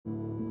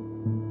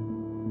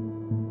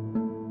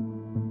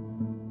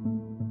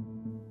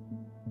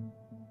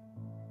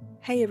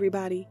Hey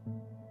everybody,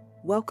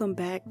 welcome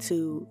back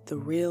to the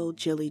Real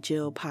Jilly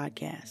Jill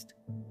podcast.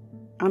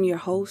 I'm your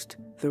host,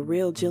 the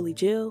Real Jilly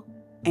Jill,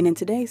 and in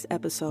today's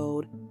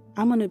episode,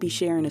 I'm going to be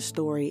sharing a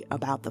story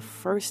about the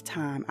first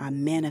time I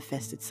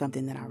manifested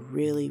something that I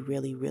really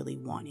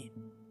wanted.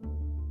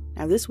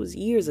 Now this was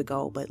years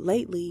ago, but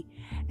lately,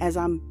 as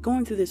I'm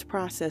going through this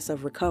process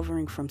of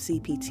recovering from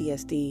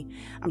CPTSD,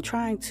 I'm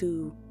trying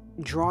to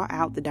draw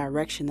out the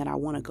direction that I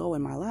want to go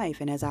in my life.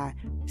 And as I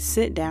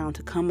sit down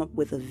to come up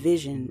with a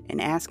vision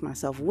and ask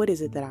myself, what is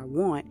it that I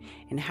want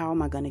and how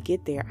am I going to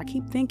get there? I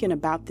keep thinking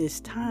about this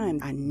time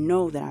I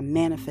know that I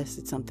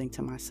manifested something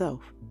to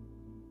myself.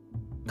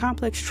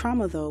 Complex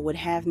trauma, though, would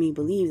have me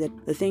believe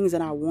that the things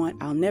that I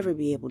want, I'll never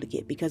be able to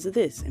get because of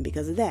this and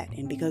because of that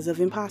and because of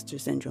imposter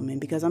syndrome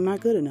and because I'm not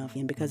good enough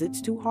and because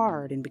it's too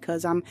hard and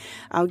because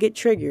I'll get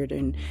triggered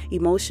and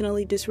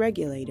emotionally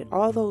dysregulated.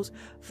 All those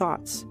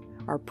thoughts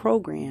are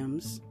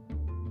programs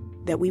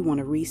that we want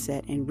to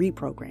reset and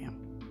reprogram.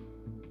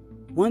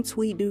 Once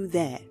we do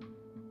that,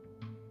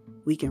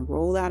 we can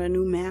roll out a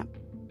new map,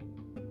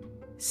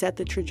 set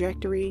the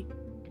trajectory,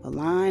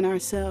 align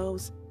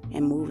ourselves,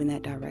 and move in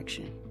that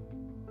direction.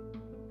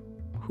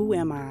 Who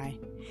am I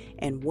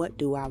and what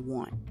do I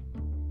want?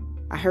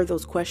 I heard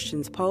those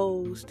questions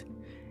posed,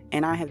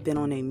 and I have been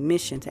on a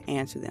mission to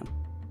answer them.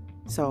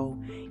 So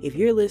if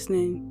you're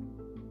listening,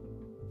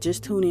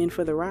 just tune in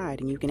for the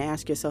ride and you can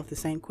ask yourself the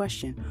same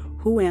question.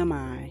 Who am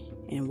I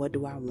and what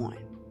do I want?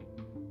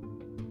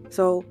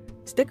 So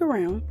stick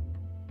around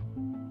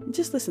and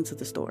just listen to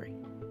the story.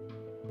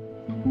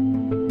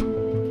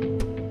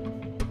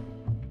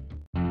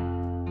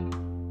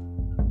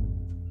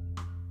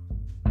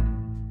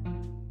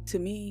 To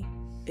me,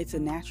 it's a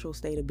natural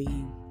state of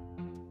being.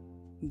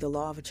 The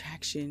law of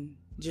attraction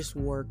just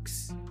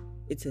works.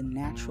 It's a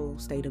natural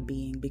state of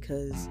being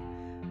because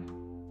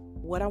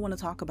what I want to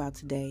talk about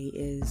today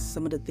is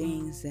some of the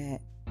things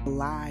that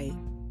lie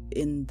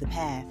in the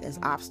path as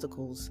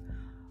obstacles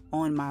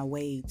on my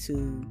way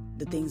to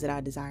the things that I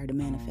desire to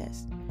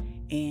manifest.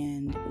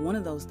 And one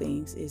of those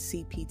things is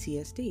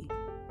CPTSD.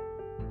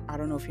 I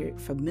don't know if you're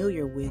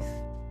familiar with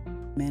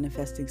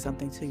manifesting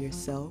something to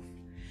yourself.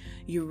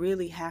 You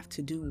really have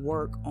to do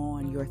work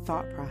on your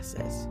thought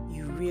process.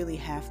 You really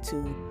have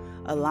to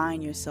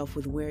align yourself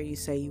with where you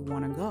say you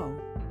want to go.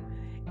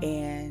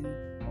 And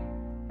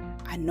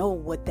I know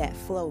what that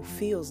flow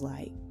feels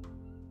like.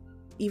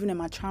 Even in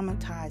my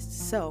traumatized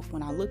self,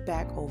 when I look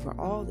back over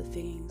all the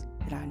things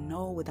that I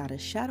know without a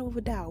shadow of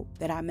a doubt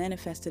that I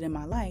manifested in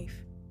my life,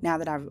 now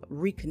that I've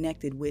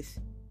reconnected with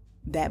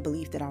that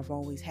belief that I've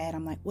always had,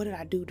 I'm like, what did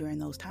I do during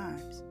those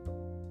times?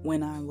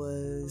 When I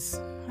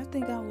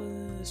think I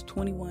was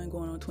 21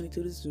 going on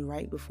 22, this was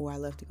right before I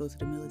left to go to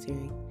the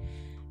military,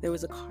 there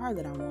was a car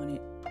that I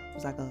wanted. It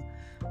was like a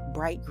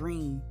bright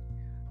green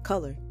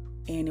color,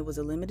 and it was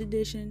a limited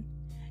edition.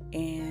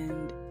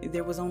 And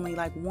there was only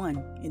like one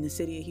in the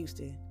city of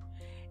Houston.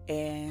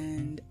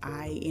 And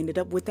I ended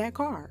up with that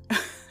car.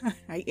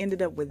 I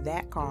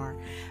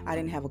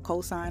didn't have a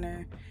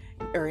cosigner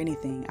or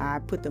anything. I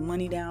put the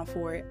money down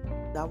for it.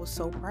 I was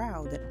so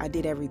proud that I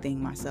did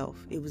everything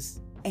myself. It was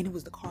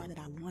the car that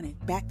I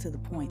wanted. Back to the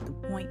point. The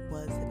point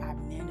was that I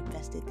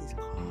manifested this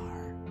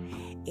car.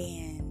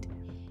 And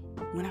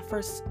when I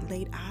first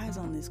laid eyes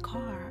on this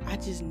car, I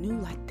just knew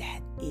like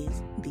that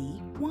is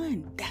the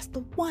one. That's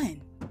the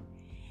one.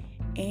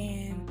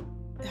 And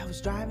I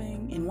was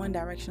driving in one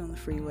direction on the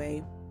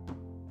freeway,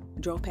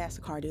 drove past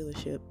a car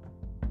dealership,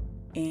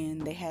 and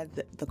they had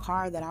the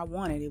car that I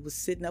wanted. It was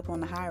sitting up on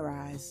the high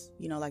rise,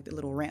 like the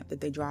little ramp that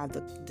they drive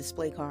the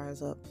display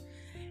cars up.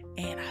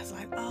 And I was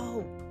like,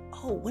 oh,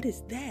 what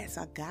is that?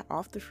 So I got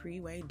off the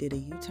freeway, did a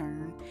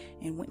U-turn,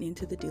 and went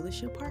into the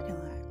dealership parking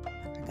lot.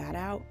 I got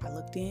out, I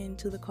looked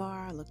into the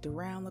car, I looked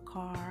around the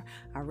car,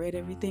 I read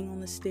everything on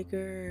the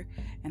sticker,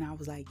 and I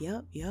was like,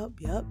 yep,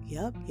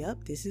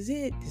 this is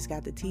it. It's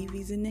got the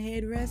TVs in the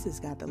headrest, it's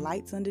got the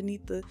lights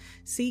underneath the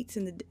seats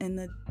and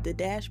the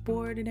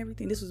dashboard and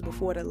everything. This was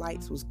before the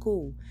lights was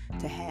cool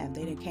to have.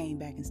 They done came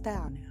back in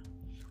style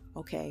now.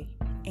 Okay,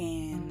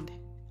 and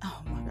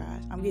oh my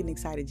gosh, I'm getting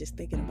excited just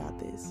thinking about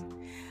this.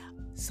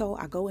 So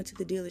I go into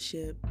the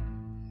dealership,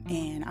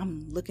 and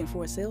I'm looking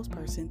for a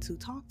salesperson to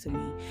talk to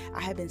me.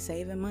 I had been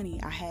saving money.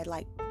 I had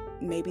like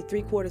maybe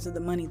 3/4 of the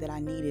money that I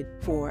needed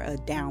for a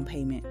down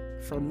payment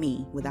for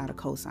me without a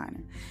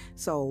cosigner.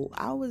 So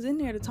I was in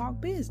there to talk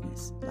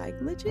business, like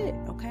legit,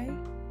 okay?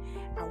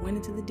 I went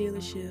into the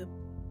dealership.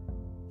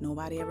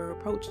 Nobody ever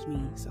approached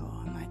me. So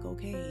I'm like,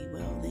 okay,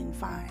 well then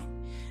fine.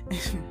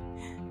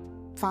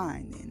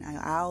 Fine, then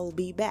I'll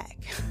be back.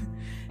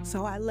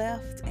 So I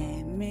left,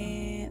 and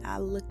man, I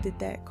looked at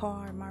that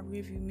car in my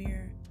rearview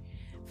mirror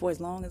for as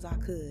long as I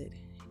could.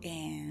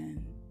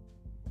 And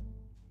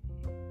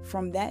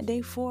from that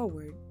day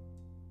forward,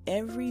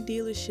 every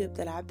dealership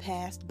that I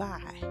passed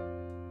by,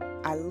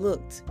 I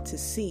looked to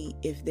see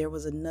if there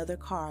was another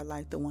car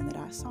like the one that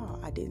I saw.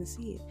 I didn't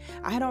see it.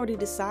 I had already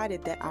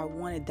decided that I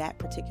wanted that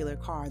particular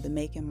car, the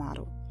make and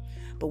model.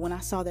 But when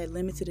I saw that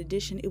limited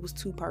edition, it was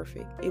too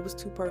perfect. It was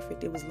too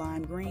perfect. It was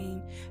lime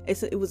green.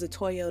 It was a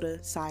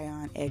Toyota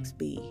Scion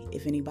XB.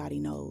 If anybody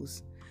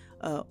knows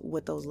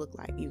what those look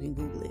like, you can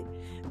Google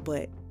it.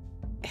 But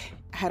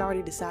I had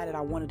already decided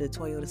I wanted a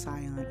Toyota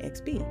Scion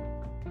XB.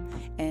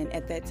 And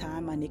at that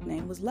time, my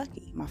nickname was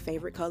Lucky. My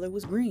favorite color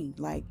was green.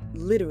 Like,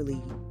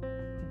 literally,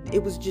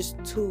 it was just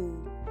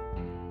too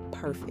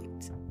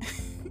perfect.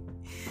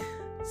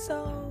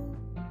 So,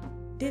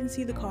 didn't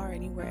see the car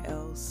anywhere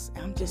else.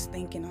 I'm just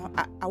thinking,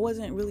 I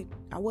wasn't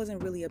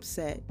really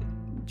upset,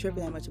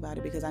 tripping that much about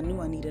it, because I knew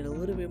I needed a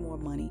little bit more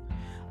money.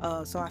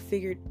 So I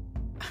figured,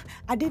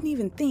 I didn't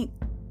even think,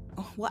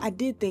 well, I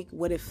did think,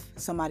 what if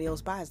somebody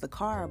else buys the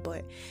car?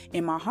 But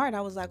in my heart,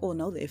 I was like, oh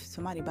no, if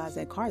somebody buys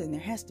that car, then there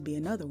has to be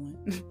another one.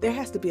 There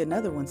has to be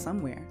another one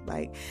somewhere.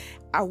 Like,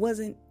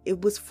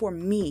 it was for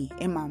me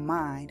in my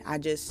mind. I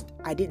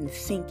didn't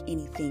think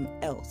anything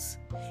else.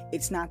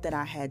 It's not that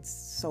I had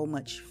so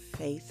much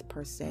faith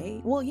per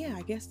se. Well, yeah,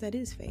 I guess that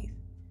is faith.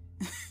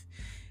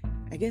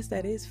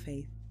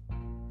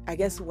 I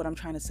guess what I'm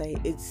trying to say,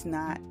 it's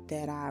not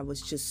that I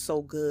was just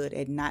so good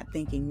at not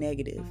thinking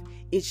negative.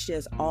 It's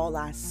just all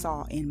I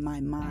saw in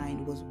my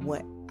mind was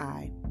what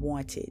I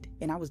wanted.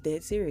 And I was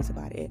dead serious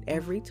about it. At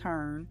every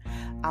turn,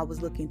 I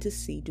was looking to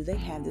see, do they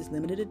have this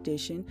limited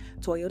edition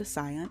Toyota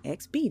Scion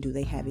XB? Do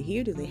they have it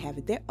here? Do they have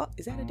it there? Oh,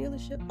 is that a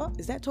dealership? Oh,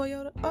 is that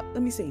Toyota? Oh,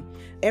 let me see.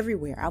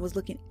 Everywhere. I was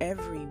looking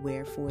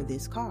everywhere for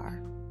this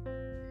car.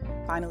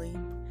 Finally,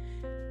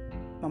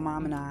 my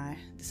mom and I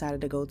decided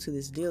to go to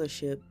this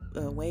dealership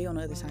way on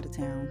the other side of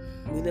town.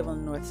 We live on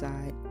the north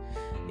side.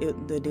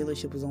 The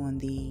dealership was on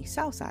the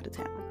south side of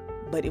town.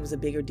 But it was a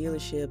bigger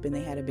dealership and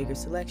they had a bigger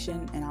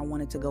selection. And I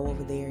wanted to go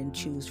over there and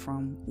choose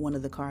from one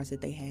of the cars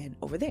that they had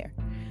over there.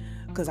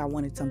 Because I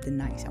wanted something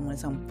nice. I wanted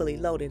something fully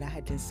loaded. I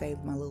had to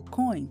save my little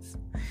coins.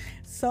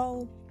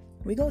 So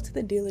we go to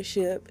the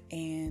dealership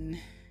and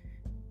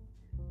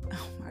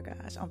oh my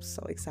gosh, I'm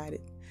so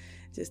excited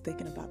just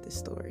thinking about this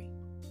story.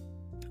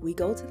 We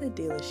go to the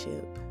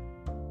dealership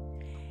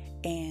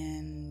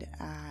and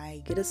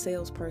I get a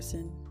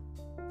salesperson,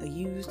 a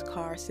used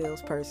car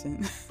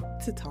salesperson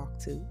to talk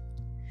to.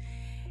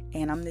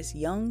 And I'm this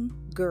young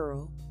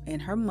girl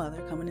and her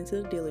mother coming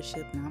into the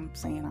dealership and I'm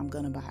saying I'm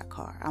going to buy a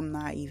car.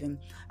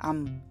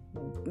 I'm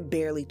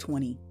barely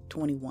 20,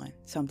 21,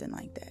 something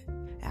like that.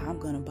 And I'm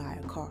going to buy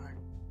a car.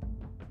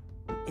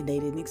 And they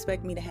didn't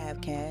expect me to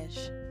have cash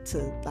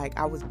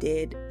I was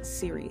dead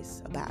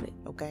serious about it,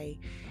 okay?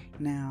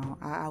 Now,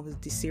 I was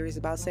serious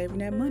about saving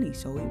that money,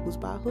 so it was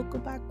by hook or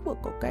by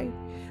crook, okay?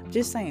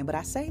 Just saying, but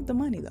I saved the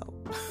money,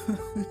 though.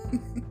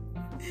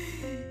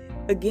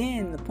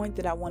 Again, the point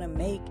that I want to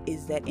make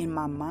is that in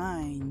my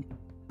mind,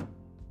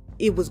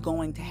 it was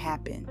going to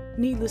happen.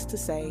 Needless to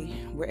say,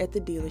 we're at the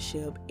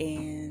dealership,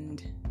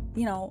 and,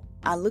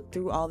 I looked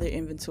through all their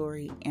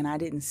inventory, and I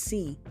didn't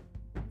see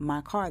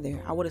my car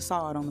there. I would have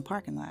saw it on the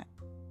parking lot.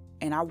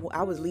 And I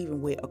was leaving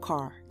with a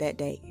car that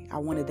day. I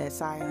wanted that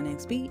Scion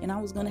XB, and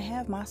I was going to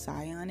have my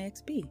Scion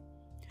XB.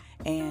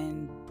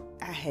 And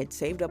I had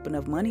saved up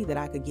enough money that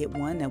I could get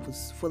one that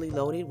was fully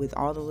loaded with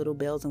all the little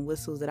bells and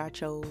whistles that I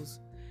chose.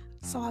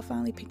 So I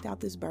finally picked out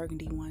this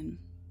burgundy one.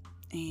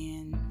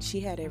 And she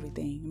had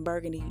everything.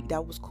 Burgundy,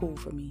 that was cool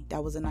for me.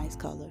 That was a nice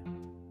color.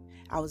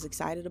 I was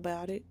excited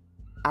about it.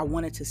 I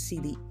wanted to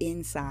see the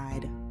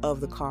inside of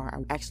the car.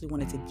 I actually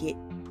wanted to get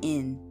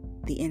in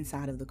the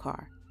inside of the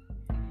car.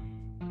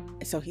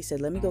 So he said,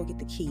 let me go get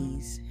the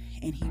keys.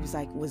 And he was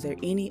like, was there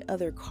any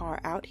other car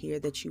out here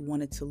that you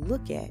wanted to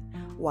look at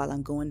while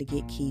I'm going to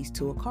get keys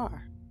to a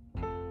car?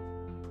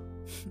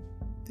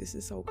 This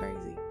is so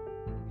crazy.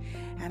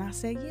 And I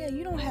said, yeah,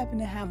 you don't happen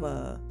to have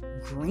a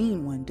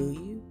green one, do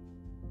you?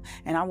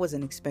 And I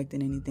wasn't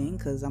expecting anything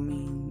because,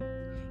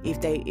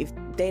 if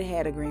they'd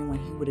had a green one,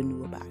 he would have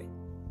knew about it.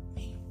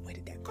 Man, where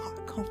did that car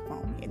come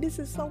from? Man, this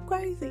is so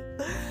crazy.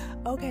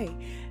 Okay,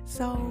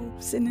 so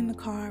sitting in the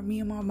car, me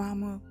and my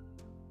mama,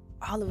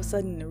 all of a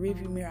sudden in the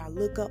rearview mirror, I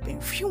look up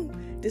and phew,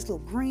 this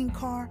little green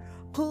car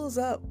pulls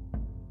up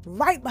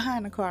right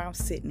behind the car I'm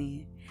sitting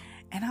in.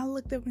 And I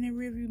looked up in the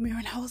rearview mirror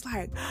and I was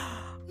like,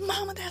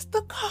 Mama, that's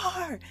the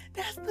car.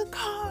 That's the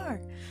car.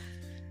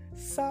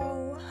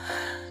 So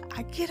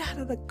I get out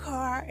of the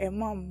car and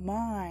my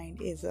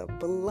mind is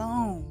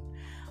blown.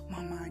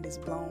 My mind is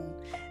blown.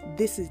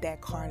 This is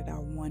that car that I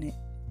wanted.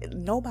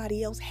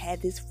 Nobody else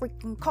had this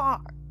freaking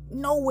car.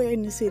 Nowhere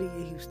in the city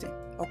of Houston.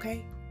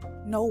 Okay?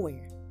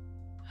 Nowhere.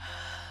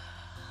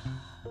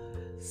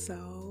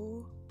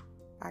 So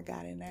I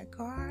got in that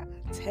car,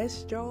 I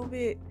test drove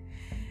it,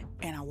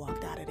 and I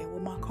walked out of there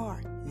with my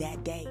car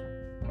that day.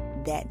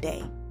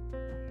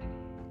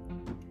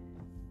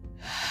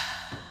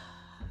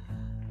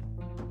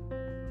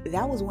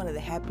 That was one of the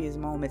happiest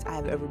moments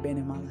I've ever been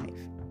in my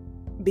life,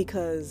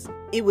 because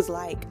it was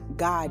like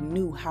God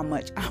knew how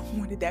much I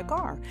wanted that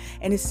car.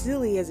 And as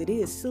silly as it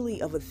is,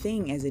 silly of a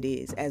thing as it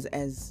is,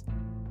 as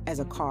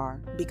a car,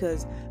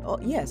 because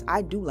yes,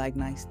 I do like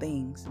nice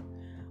things.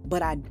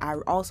 But I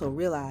also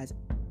realize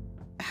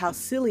how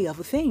silly of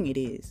a thing it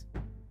is.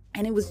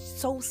 And it was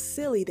so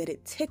silly that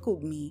it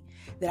tickled me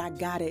that I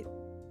got it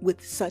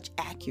with such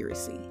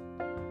accuracy.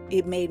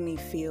 It made me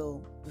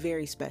feel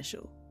very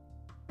special.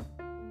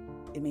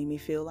 It made me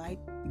feel like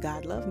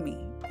God loved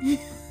me.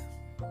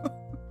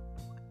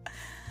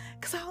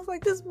 Because I was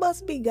like, this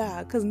must be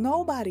God. Because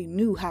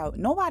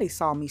nobody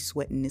saw me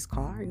sweating this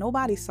car.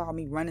 Nobody saw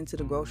me running to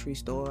the grocery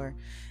store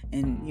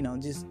and,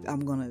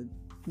 I'm going to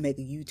make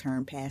a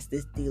U-turn past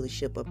this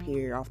dealership up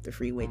here off the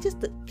freeway.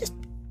 Just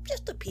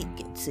to peek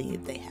and see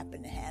if they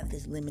happen to have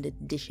this limited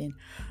edition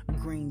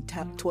green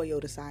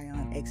Toyota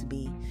Scion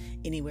XB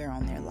anywhere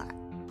on their lot.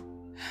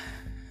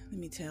 Let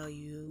me tell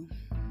you,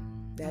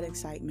 that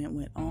excitement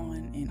went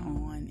on and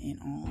on and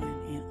on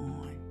and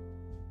on.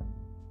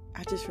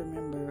 I just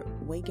remember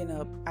waking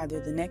up either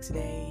the next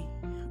day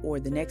or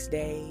the next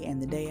day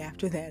and the day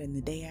after that and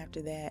the day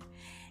after that.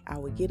 I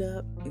would get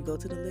up and go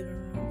to the living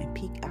room and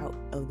peek out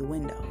of the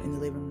window in the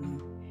living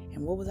room.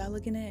 And what was I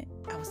looking at?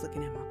 I was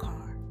looking at my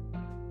car.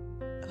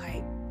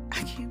 Like,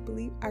 I can't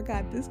believe I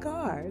got this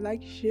car.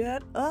 Like,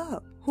 shut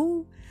up.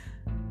 Who?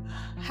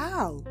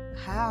 How?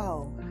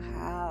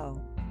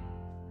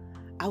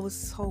 I was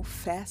so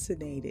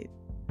fascinated.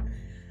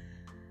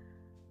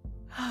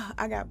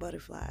 I got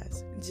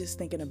butterflies just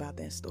thinking about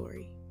that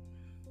story.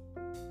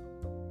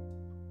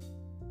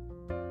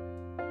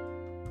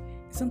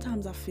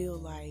 Sometimes I feel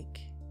like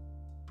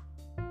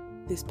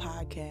this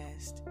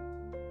podcast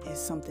is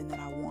something that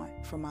I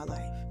want for my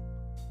life.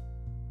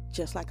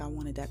 Just like I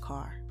wanted that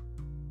car.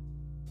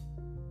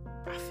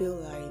 I feel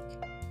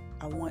like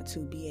I want to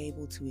be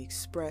able to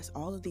express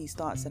all of these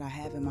thoughts that I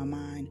have in my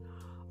mind,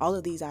 all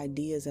of these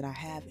ideas that I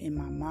have in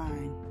my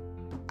mind.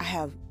 I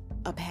have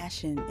a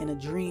passion and a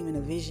dream and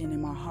a vision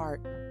in my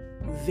heart,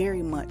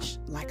 very much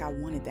like I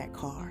wanted that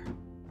car.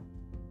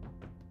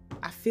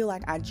 I feel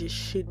like I just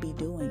should be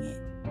doing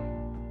it.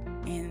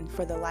 And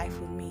for the life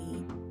of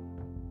me,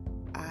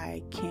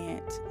 I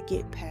can't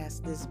get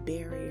past this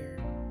barrier,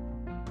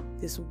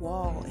 this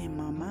wall in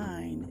my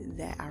mind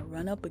that I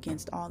run up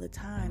against all the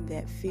time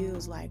that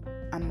feels like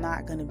I'm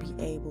not going to be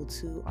able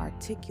to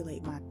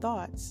articulate my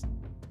thoughts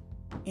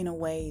in a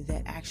way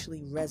that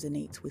actually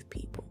resonates with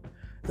people,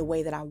 the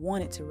way that I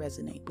want it to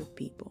resonate with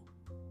people.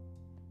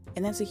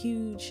 And that's a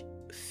huge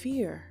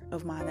fear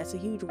of mine. That's a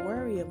huge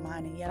worry of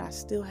mine. And yet I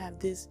still have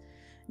this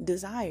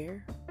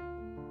desire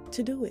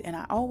to do it. And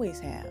I always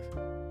have.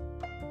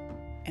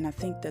 And I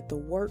think that the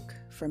work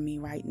for me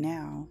right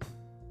now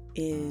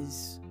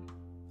is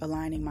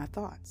aligning my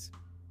thoughts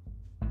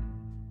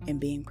and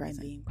being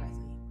present.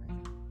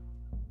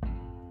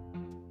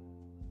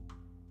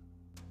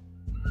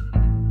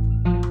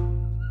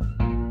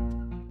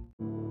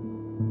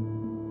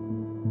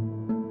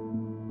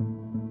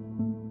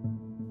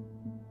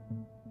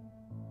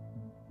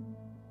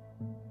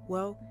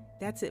 Well,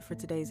 that's it for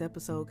today's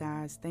episode,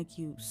 guys. Thank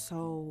you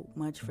so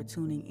much for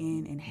tuning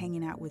in and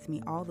hanging out with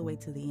me all the way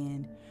to the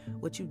end.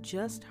 What you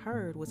just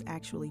heard was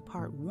actually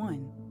part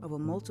 1 of a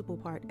multiple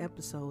part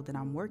episode that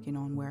I'm working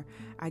on, where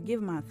I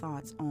give my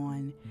thoughts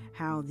on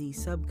how the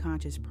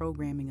subconscious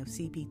programming of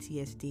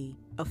CPTSD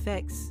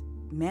affects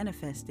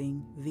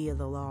manifesting via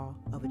the law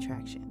of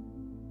attraction.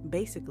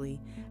 Basically,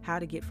 how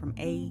to get from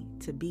A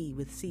to B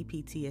with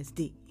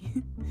CPTSD.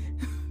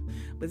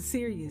 But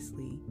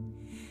seriously,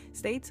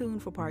 stay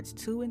tuned for parts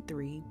 2 and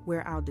 3,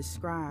 where I'll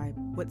describe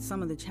what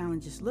some of the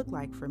challenges look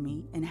like for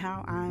me and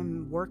how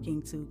I'm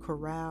working to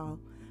corral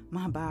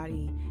my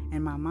body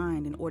and my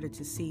mind in order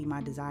to see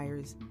my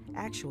desires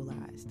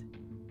actualized.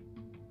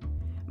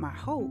 My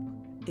hope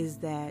is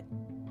that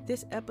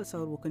this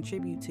episode will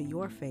contribute to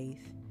your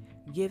faith,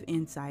 give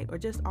insight, or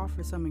just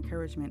offer some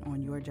encouragement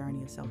on your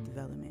journey of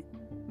self-development.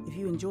 If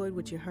you enjoyed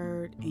what you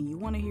heard and you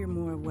want to hear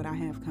more of what I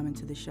have coming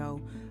to the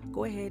show,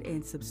 go ahead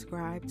and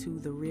subscribe to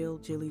the Real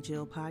Jilly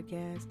Jill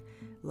podcast,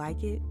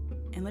 like it,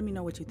 and let me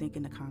know what you think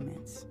in the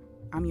comments.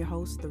 I'm your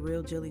host, the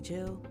Real Jilly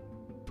Jill.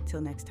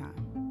 Till next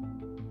time.